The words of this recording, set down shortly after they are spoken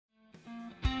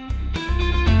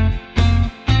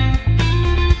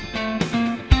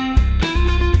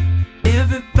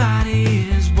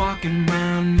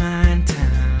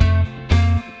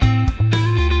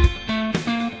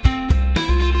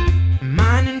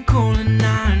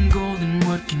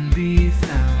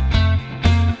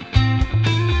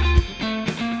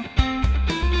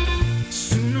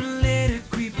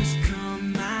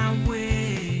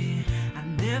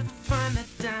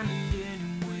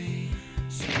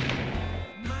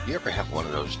You ever have one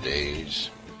of those days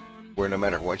where no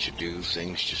matter what you do,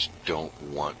 things just don't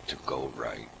want to go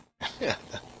right?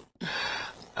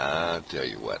 I'll tell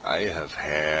you what, I have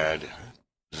had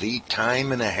the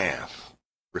time and a half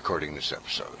recording this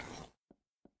episode.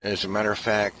 As a matter of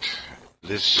fact,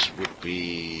 this would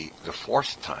be the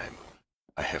fourth time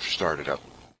I have started up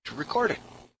to record it.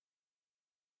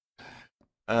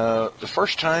 The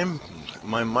first time,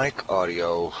 my mic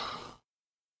audio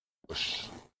was...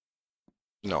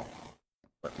 No,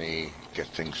 let me get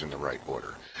things in the right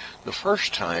order. The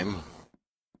first time,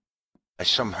 I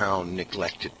somehow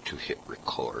neglected to hit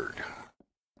record.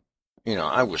 You know,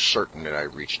 I was certain that I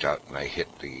reached out and I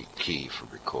hit the key for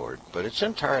record, but it's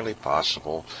entirely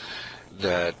possible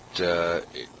that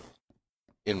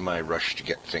in my rush to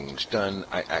get things done,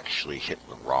 I actually hit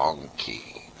the wrong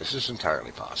key. This is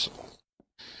entirely possible.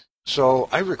 So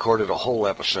I recorded a whole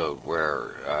episode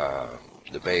where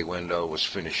the bay window was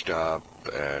finished up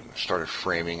and started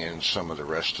framing in some of the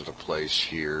rest of the place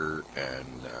here,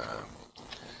 and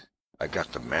I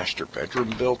got the master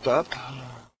bedroom built up,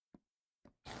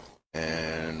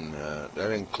 and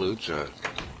that includes a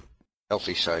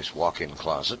healthy-sized walk-in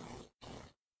closet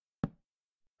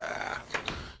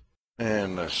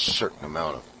and a certain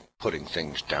amount of putting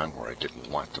things down where I didn't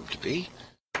want them to be,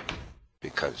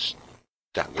 because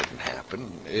that wouldn't happen.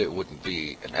 It wouldn't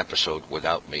be an episode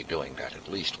without me doing that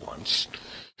at least once.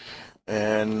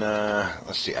 And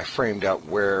let's see, I framed out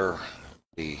where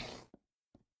the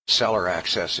cellar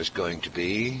access is going to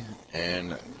be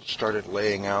and started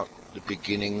laying out the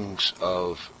beginnings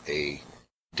of a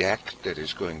deck that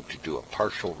is going to do a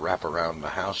partial wrap around the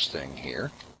house thing here.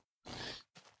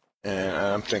 And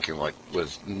I'm thinking like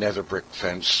with nether brick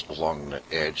fence along the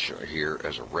edge here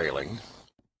as a railing.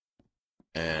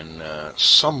 And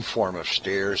some form of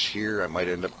stairs here. I might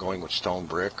end up going with stone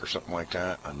brick or something like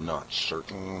that. I'm not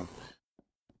certain.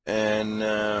 And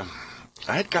I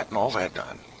had gotten all that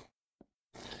done,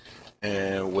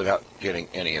 and without getting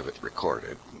any of it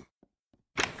recorded.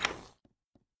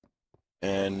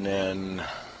 And then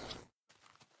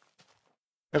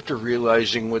after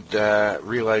realizing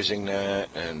that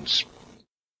and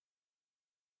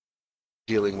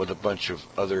dealing with a bunch of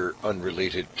other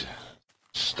unrelated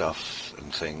stuff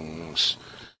and things,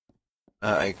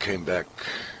 I came back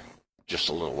just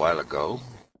a little while ago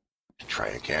to try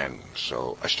again.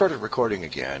 So I started recording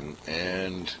again,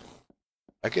 and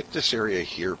I get this area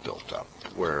here built up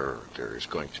where there's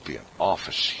going to be an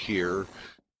office here,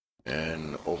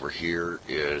 and over here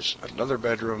is another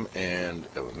bedroom and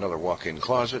another walk-in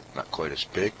closet, not quite as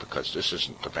big because this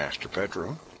isn't the master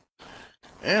bedroom.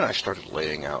 And I started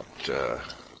laying out the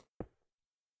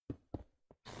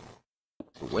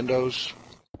windows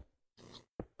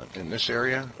in this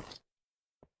area,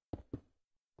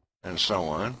 and so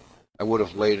on. I would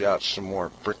have laid out some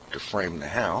more brick to frame the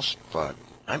house, but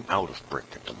I'm out of brick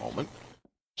at the moment,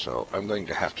 so I'm going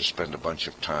to have to spend a bunch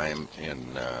of time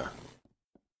in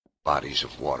bodies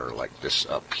of water like this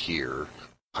up here,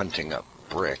 hunting up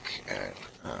brick, and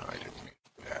I didn't mean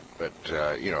to do that,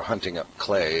 but you know, hunting up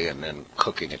clay and then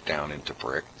cooking it down into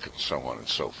brick and so on and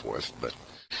so forth. But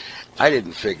I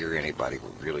didn't figure anybody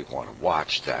would really want to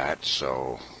watch that,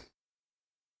 so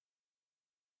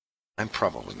I'm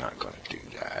probably not going to do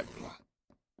that.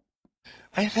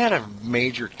 I've had a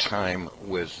major time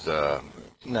with,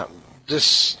 now,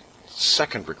 this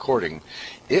second recording,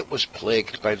 it was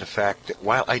plagued by the fact that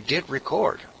while I did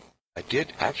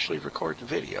actually record the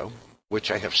video, which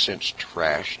I have since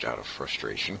trashed out of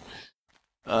frustration,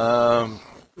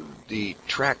 the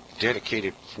track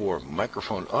dedicated for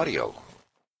microphone audio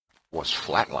was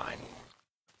flatlined.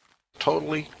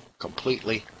 Totally,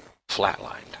 completely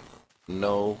flatlined.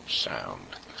 No sound.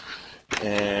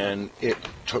 And it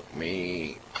took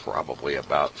me probably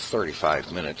about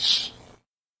 35 minutes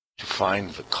to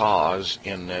find the cause,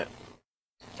 in that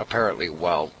apparently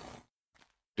while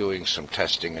doing some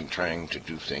testing and trying to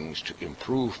do things to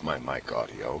improve my mic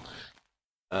audio,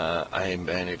 I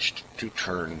managed to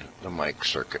turn the mic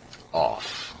circuit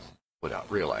off without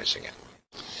realizing it.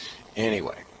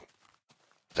 Anyway,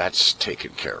 that's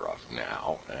taken care of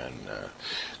now, and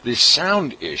the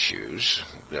sound issues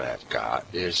that I've got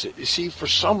is, you see, for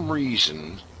some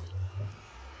reason,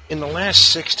 in the last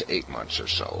 6 to 8 months or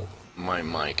so, my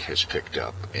mic has picked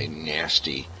up a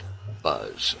nasty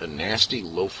buzz, a nasty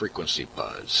low-frequency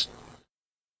buzz,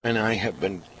 and I have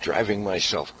been driving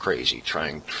myself crazy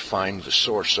trying to find the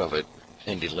source of it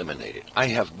and eliminate it. I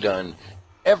have done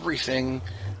everything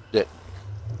that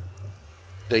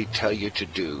they tell you to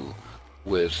do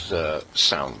with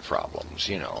sound problems.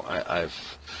 You know,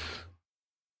 I've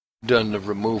done the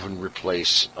remove and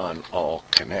replace on all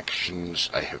connections.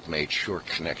 I have made sure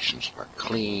connections are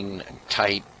clean and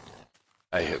tight.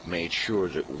 I have made sure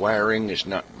that wiring is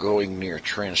not going near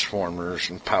transformers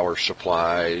and power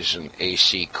supplies and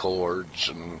AC cords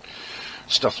and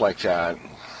stuff like that.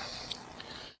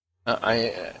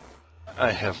 I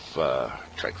have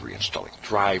tried reinstalling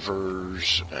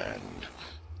drivers and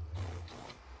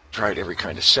tried every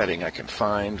kind of setting I can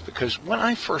find, because when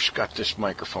I first got this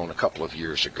microphone a couple of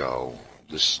years ago,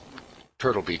 this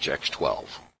Turtle Beach X12,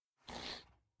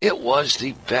 it was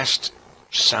the best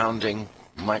sounding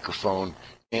microphone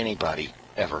anybody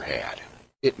ever had.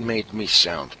 It made me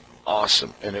sound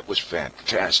awesome, and it was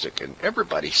fantastic, and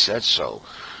everybody said so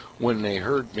when they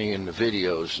heard me in the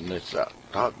videos, and they thought,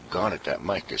 doggone it, that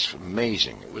mic is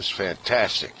amazing. It was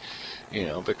fantastic, you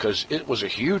know, because it was a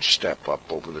huge step up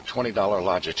over the $20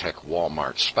 Logitech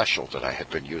Walmart special that I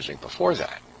had been using before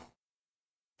that.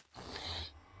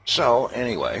 So,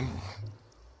 anyway,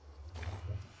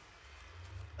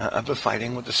 I've been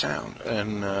fighting with the sound,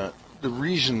 and the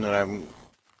reason that I'm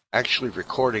actually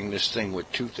recording this thing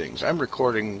with two things, I'm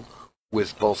recording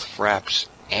with both Fraps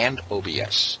and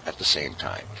OBS at the same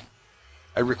time.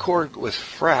 I record with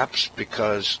Fraps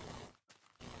because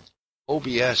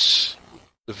OBS,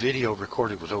 the video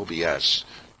recorded with OBS,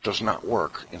 does not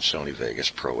work in Sony Vegas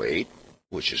Pro 8,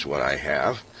 which is what I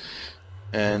have,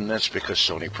 and that's because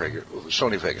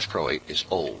Sony Vegas Pro 8 is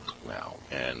old now,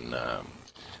 and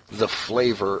the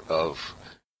flavor of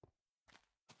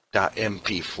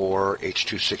 .mp4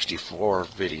 H.264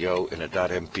 video in a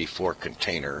 .mp4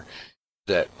 container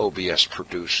that OBS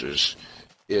produces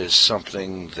is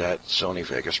something that Sony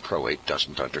Vegas Pro 8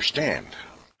 doesn't understand,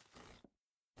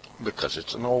 because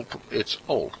it's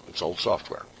old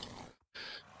software.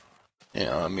 You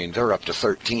know, I mean, they're up to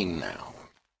 13 now,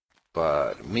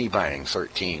 but me buying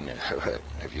 13,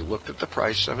 have you looked at the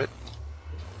price of it?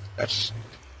 That's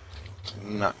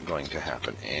not going to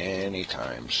happen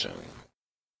anytime soon.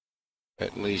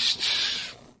 At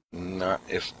least not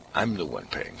if I'm the one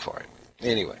paying for it.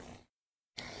 Anyway.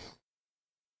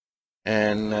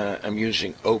 And I'm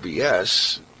using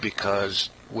OBS because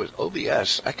with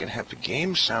OBS I can have the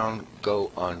game sound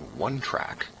go on one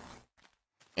track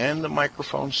and the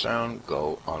microphone sound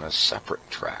go on a separate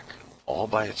track, all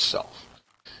by itself.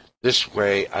 This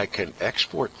way I can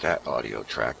export that audio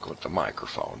track with the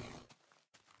microphone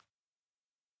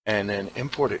and then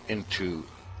import it into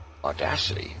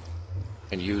Audacity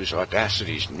and use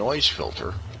Audacity's noise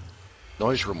filter,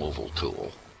 noise removal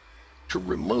tool, to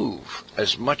remove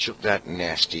as much of that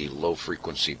nasty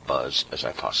low-frequency buzz as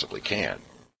I possibly can.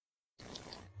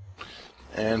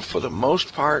 And for the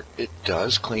most part, it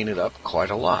does clean it up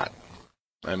quite a lot.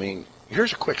 I mean,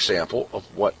 here's a quick sample of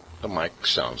what the mic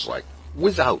sounds like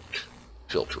without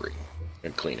filtering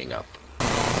and cleaning up.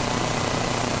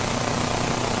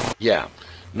 Yeah,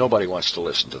 nobody wants to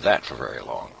listen to that for very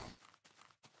long.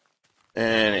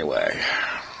 Anyway,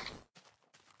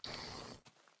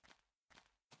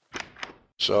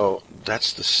 so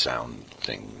that's the sound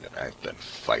thing that I've been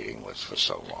fighting with for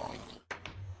so long.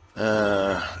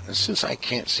 And since I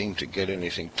can't seem to get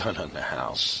anything done on the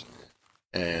house,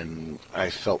 and I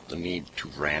felt the need to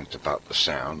rant about the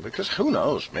sound, because who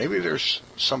knows, maybe there's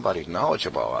somebody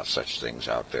knowledgeable about such things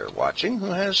out there watching who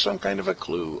has some kind of a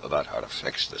clue about how to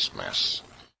fix this mess.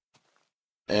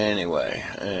 Anyway,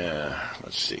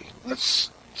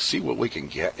 let's see what we can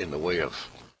get in the way of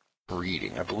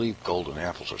breeding. I believe golden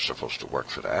apples are supposed to work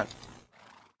for that.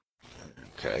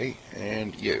 Okay,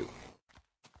 and you.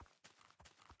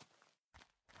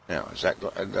 Now, is that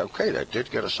okay? That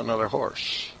did get us another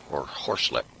horse, or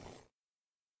horselet.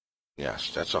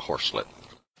 Yes, that's a horselet.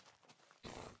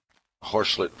 A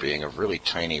horselet being a really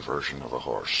tiny version of a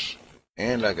horse.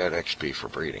 And I got XP for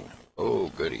breeding. Oh,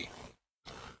 goody.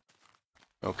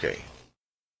 Okay.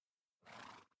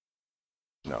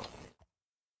 No.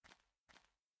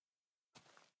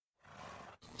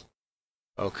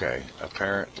 Okay,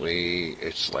 apparently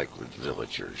it's like with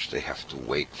villagers. They have to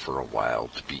wait for a while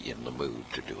to be in the mood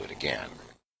to do it again.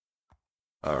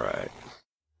 Alright.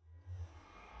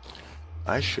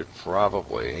 I should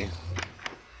probably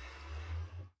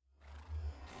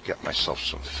get myself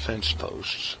some fence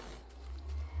posts.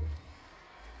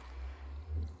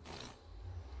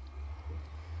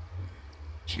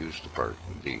 Let's use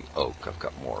the oak. I've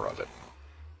got more of it.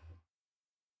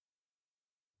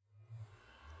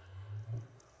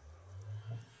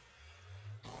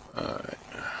 Alright.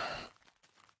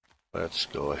 Let's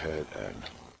go ahead and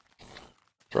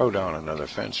throw down another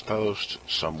fence post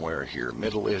somewhere here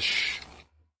middle-ish.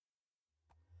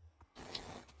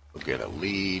 We'll get a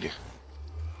lead.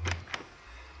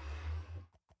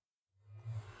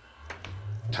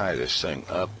 tie this thing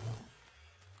up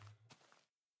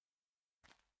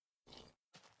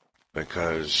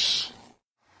because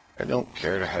I don't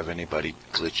care to have anybody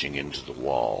glitching into the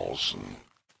walls and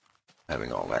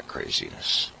having all that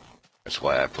craziness. That's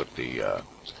why I put the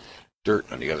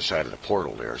dirt on the other side of the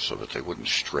portal there so that they wouldn't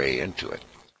stray into it,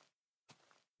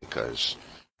 because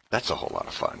that's a whole lot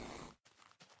of fun.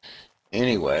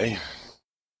 Anyway,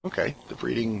 okay, the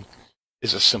breeding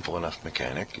is a simple enough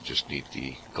mechanic. You just need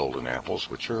the golden apples,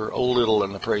 which are a little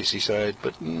on the pricey side,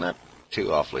 but not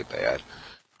too awfully bad.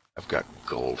 I've got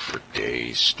gold for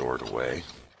days stored away,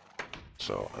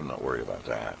 so I'm not worried about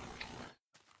that.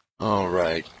 All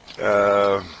right.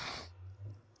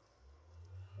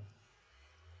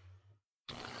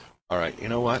 All right, you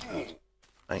know what?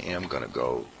 I am going to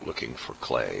go looking for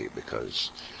clay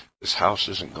because this house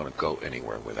isn't going to go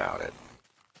anywhere without it.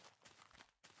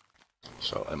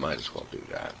 So I might as well do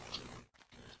that.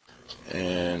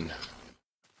 And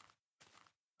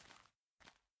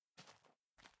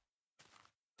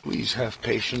please have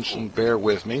patience and bear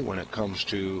with me when it comes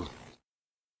to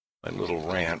my little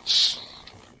rants.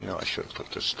 You know, I should have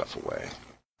put this stuff away.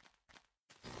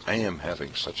 I am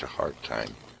having such a hard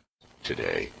time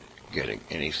today getting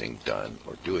anything done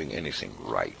or doing anything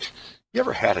right. You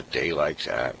ever had a day like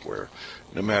that where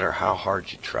no matter how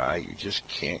hard you try, you just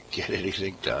can't get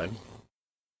anything done?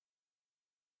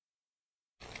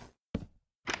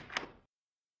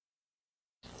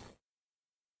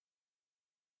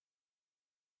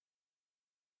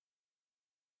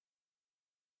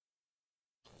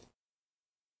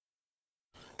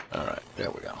 All right,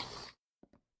 there we go.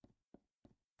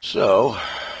 So,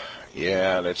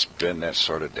 yeah, that's been that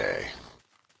sort of day.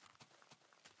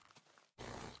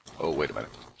 Oh, wait a minute.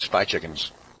 Spy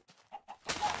chickens.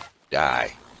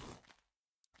 Die.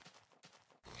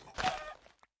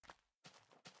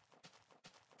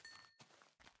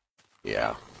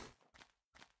 Yeah.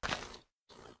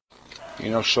 You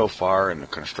know, so far in the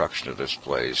construction of this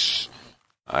place,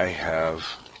 I have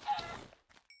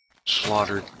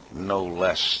slaughtered no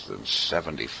less than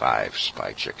 75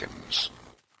 spy chickens.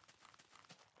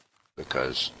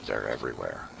 Because they're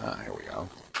everywhere. Ah, here we go.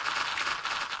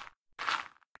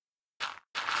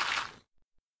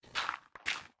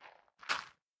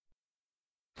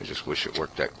 I just wish it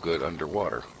worked that good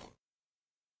underwater.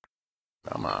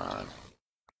 Come on.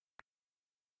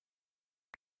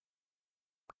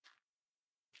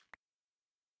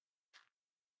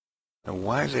 And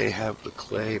why they have the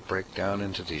clay break down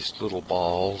into these little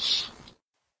balls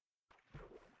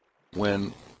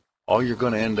when all you're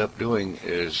going to end up doing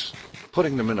is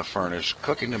putting them in a furnace,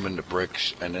 cooking them into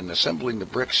bricks, and then assembling the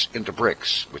bricks into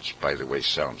bricks, which, by the way,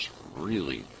 sounds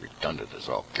really redundant as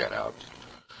all get out.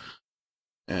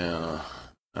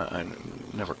 I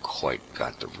never quite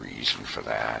got the reason for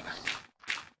that.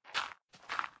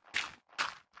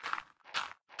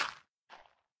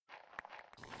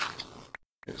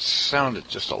 It sounded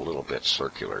just a little bit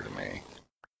circular to me.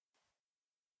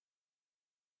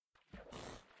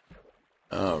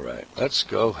 All right, let's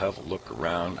go have a look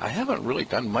around. I haven't really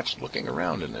done much looking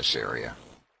around in this area,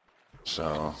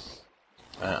 so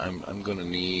I'm going to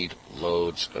need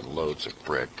loads and loads of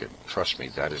brick, and trust me,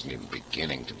 that isn't even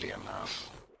beginning to be enough.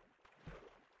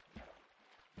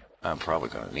 I'm probably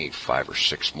going to need 5 or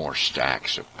 6 more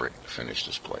stacks of brick to finish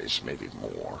this place, maybe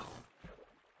more.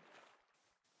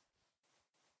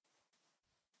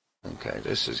 Okay,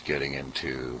 this is getting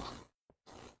into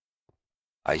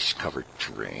ice-covered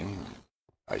terrain,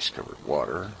 ice-covered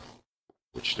water,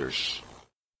 which there's...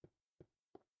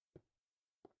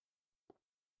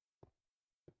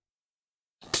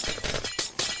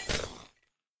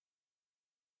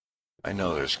 I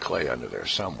know there's clay under there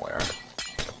somewhere.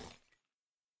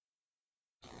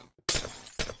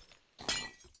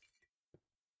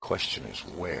 Question is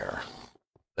where?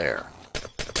 There.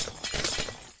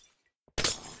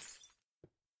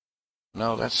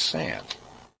 No, that's sand.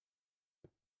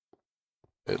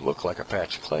 It looked like a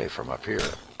patch of clay from up here.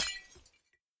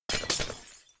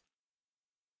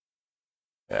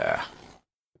 Yeah.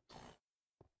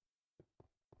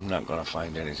 I'm not going to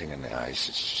find anything in the ice.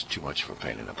 It's just too much of a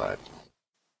pain in the butt.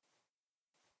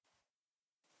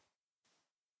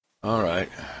 All right.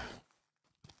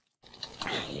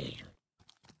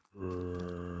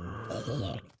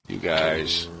 You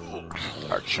guys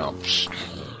are chumps.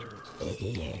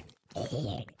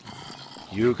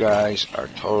 You guys are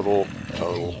total,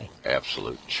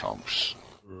 absolute chumps.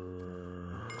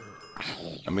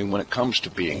 I mean, when it comes to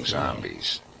being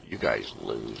zombies, you guys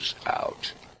lose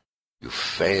out. You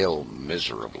fail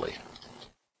miserably.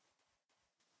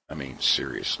 I mean,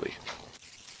 seriously.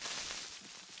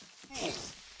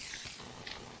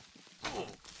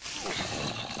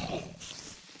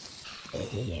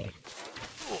 Yeah.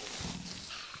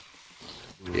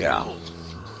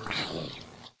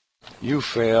 You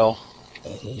fail.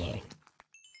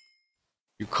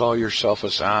 You call yourself a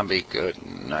zombie? Good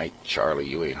night, Charlie.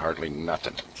 You ain't hardly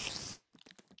nothing.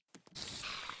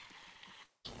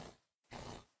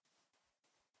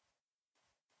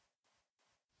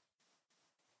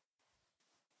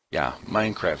 Yeah,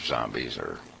 Minecraft zombies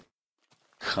are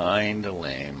kinda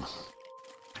lame.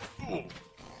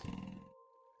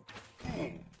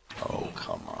 Oh,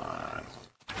 come on.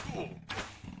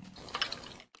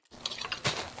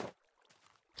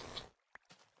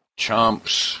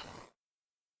 Chumps.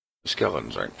 The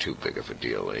skeletons aren't too big of a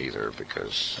deal either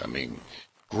because, I mean,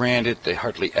 granted, they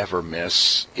hardly ever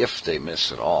miss, if they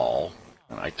miss at all,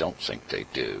 and I don't think they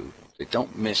do. They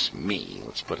don't miss me,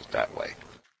 let's put it that way.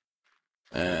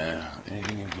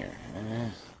 Anything in here?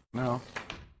 No.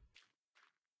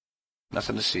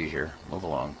 Nothing to see here. Move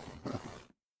along.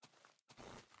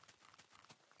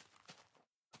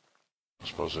 I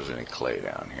suppose there's any clay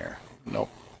down here. Nope.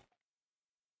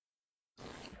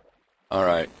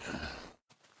 Alright.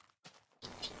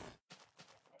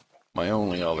 My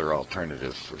only other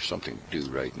alternative for something to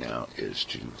do right now is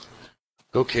to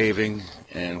go caving,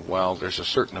 and while there's a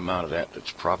certain amount of that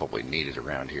that's probably needed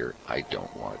around here, I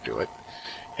don't want to do it.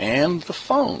 And the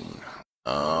phone.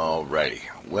 Alrighty.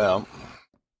 Well,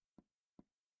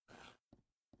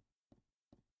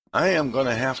 I am going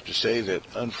to have to say that,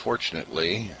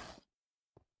 unfortunately,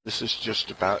 this is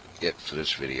just about it for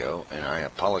this video, and I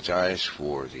apologize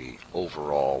for the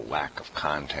overall lack of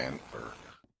content or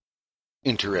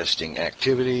interesting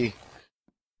activity.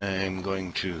 I'm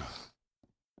going to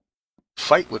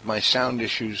fight with my sound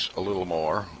issues a little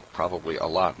more, probably a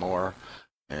lot more,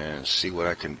 and see what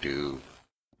I can do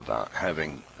about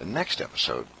having the next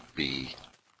episode be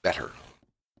better.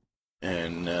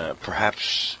 And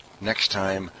perhaps next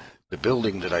time the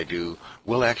building that I do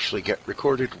will actually get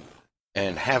recorded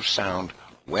and have sound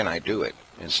when I do it,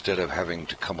 instead of having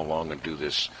to come along and do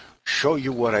this show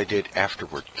you what I did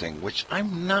afterward thing, which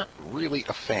I'm not really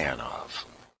a fan of.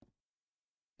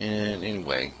 And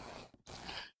anyway,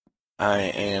 I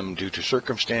am, due to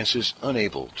circumstances,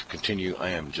 unable to continue.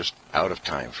 I am just out of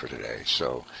time for today.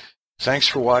 So thanks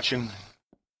for watching.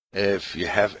 If you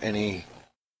have any,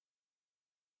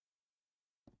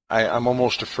 I'm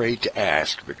almost afraid to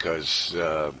ask because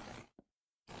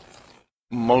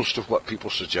most of what people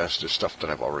suggest is stuff that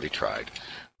I've already tried.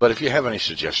 But if you have any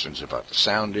suggestions about the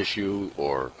sound issue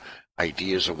or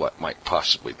ideas of what might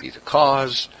possibly be the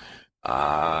cause,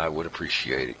 I would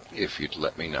appreciate it if you'd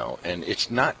let me know. And it's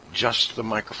not just the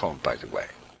microphone, by the way,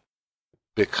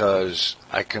 because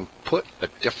I can put a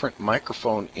different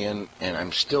microphone in and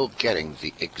I'm still getting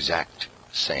the exact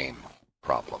same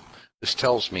problem. This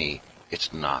tells me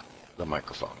it's not the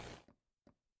microphone.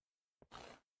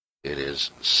 It is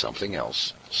something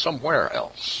else, somewhere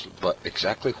else, but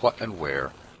exactly what and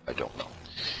where, I don't know.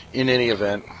 In any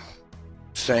event,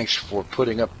 thanks for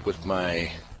putting up with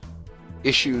my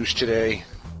issues today.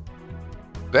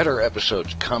 Better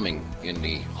episodes coming in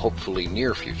the hopefully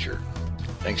near future.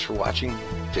 Thanks for watching.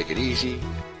 Take it easy.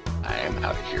 I am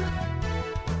out of here.